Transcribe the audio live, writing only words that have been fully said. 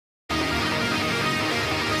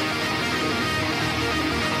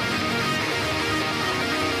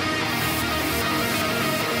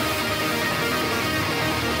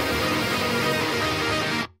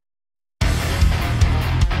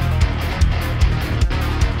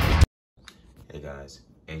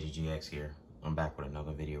AGGX here. I'm back with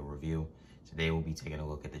another video review. Today we'll be taking a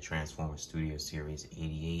look at the Transformers Studio Series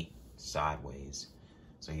 88 Sideways.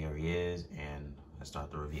 So here he is, and let's start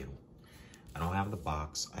the review. I don't have the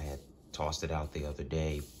box. I had tossed it out the other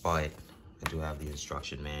day, but I do have the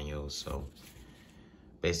instruction manuals, so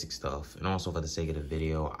basic stuff. And also, for the sake of the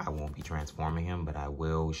video, I won't be transforming him, but I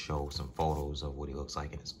will show some photos of what he looks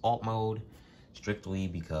like in his alt mode, strictly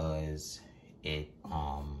because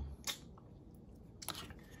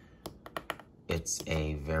it's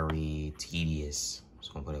a very tedious, I'm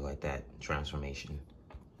just gonna put it like that, transformation.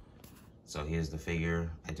 So here's the figure.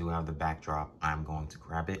 I do have the backdrop. I'm going to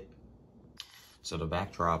grab it. So the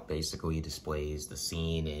backdrop basically displays the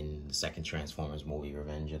scene in the second Transformers movie,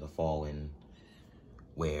 Revenge of the Fallen,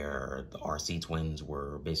 where the RC twins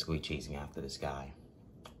were basically chasing after this guy.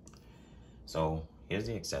 So here's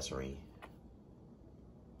the accessory.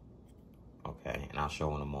 Okay, and I'll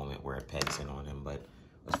show in a moment where it pegs in on him, but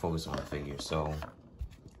let's focus on the figure. So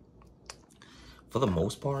for the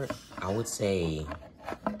most part, I would say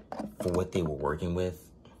for what they were working with,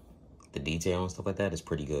 the detail and stuff like that is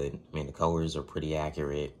pretty good. I mean, the colors are pretty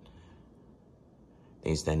accurate.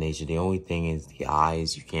 Things of that nature. The only thing is the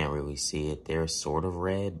eyes, you can't really see it. They're sort of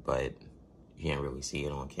red, but you can't really see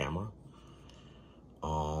it on camera.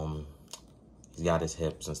 He's got his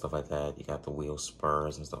hips and stuff like that. You got the wheel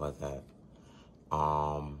spurs and stuff like that.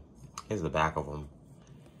 Here's the back of him,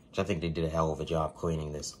 which I think they did a hell of a job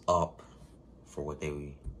cleaning this up for what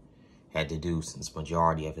they had to do, since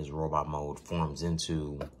majority of his robot mode forms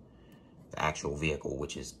into the actual vehicle,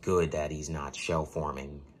 which is good that he's not shell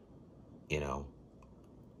forming, you know.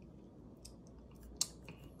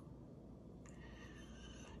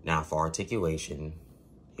 Now for articulation,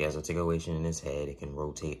 he has articulation in his head. It can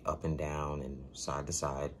rotate up and down and side to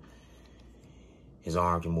side. His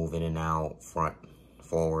arm can move in and out, front,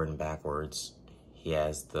 forward, and backwards. He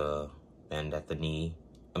has the bend at the knee,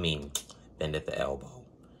 bend at the elbow.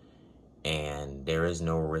 And there is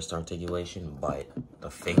no wrist articulation, but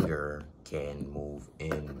the finger can move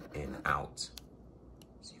in and out.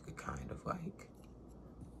 So you could kind of like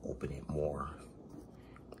open it more.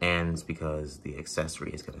 And it's because the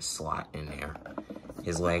accessory is gonna slot in there.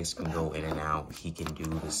 His legs can go in and out. He can do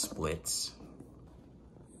the splits.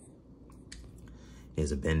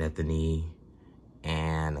 There's a bend at the knee,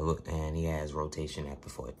 and he has rotation at the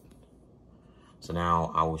foot. So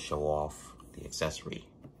now I will show off the accessory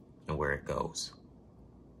and where it goes.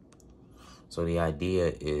 So the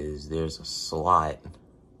idea is there's a slot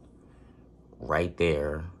right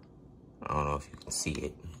there. I don't know if you can see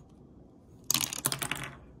it.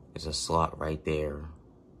 There's a slot right there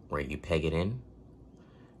where you peg it in.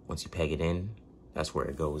 Once you peg it in, that's where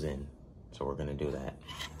it goes in. So we're gonna do that.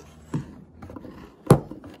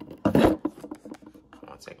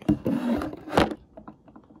 One second.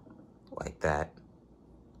 Like that.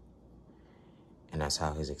 And that's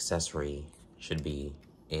how his accessory should be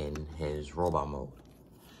in his robot mode.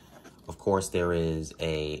 Of course, there is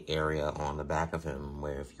a area on the back of him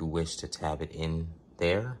where if you wish to tab it in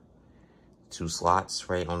there, 2 slots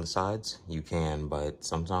right on the sides, you can, but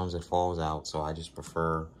sometimes it falls out, so I just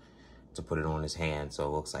prefer to put it on his hand so it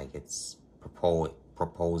looks like it's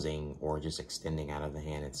proposing or just extending out of the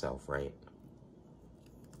hand itself, right?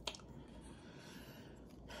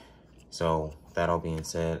 So, that all being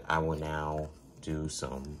said, I will now do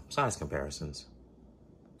some size comparisons.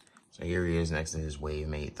 So here he is next to his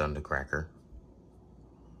Wave-made Thundercracker.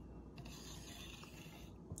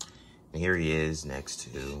 And here he is next to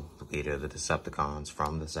the leader of the Decepticons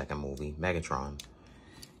from the second movie, Megatron.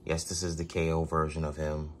 Yes, this is the KO version of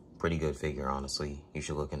him. Pretty good figure, honestly. You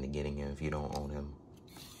should look into getting him if you don't own him.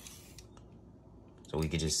 So we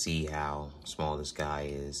could just see how small this guy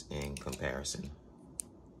is in comparison.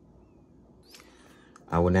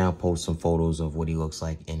 I will now post some photos of what he looks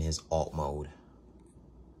like in his alt mode.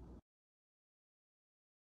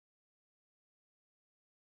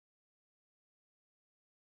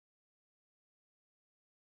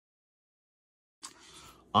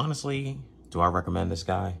 Honestly, do I recommend this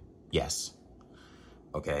guy? Yes.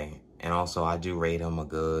 Okay, and also I do rate him a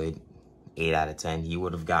good 8 out of 10. He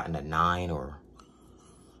would have gotten a 9 or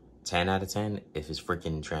 10 out of 10 if his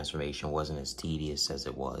freaking transformation wasn't as tedious as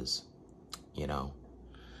it was, you know.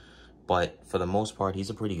 But for the most part, he's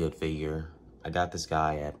a pretty good figure. I got this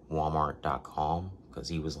guy at Walmart.com because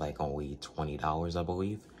he was like only $20, I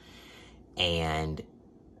believe. And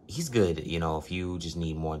he's good, you know, if you just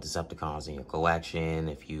need more Decepticons in your collection,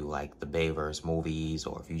 if you like the Bayverse movies,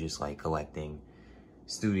 or if you just like collecting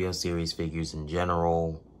Studio Series figures in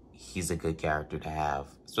general, he's a good character to have,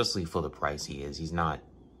 especially for the price he is. He's not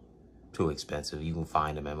too expensive. You can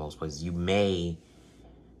find him at most places. You may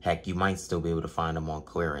Heck, you might still be able to find them on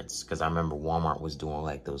clearance, because I remember Walmart was doing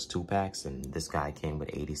like those 2-packs, and this guy came with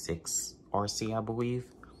 86 RC, I believe,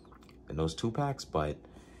 in those 2-packs. But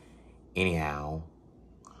anyhow,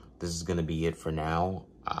 this is going to be it for now.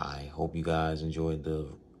 I hope you guys enjoyed the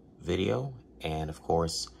video. And of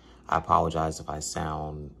course, I apologize if I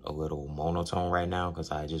sound a little monotone right now, because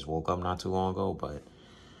I just woke up not too long ago. But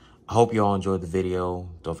I hope you all enjoyed the video.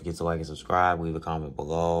 Don't forget to like and subscribe. Leave a comment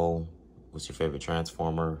below. What's your favorite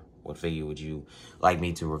Transformer? What figure would you like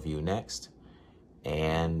me to review next?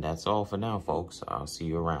 And that's all for now, folks. I'll see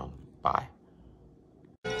you around. Bye.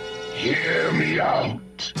 Hear me out.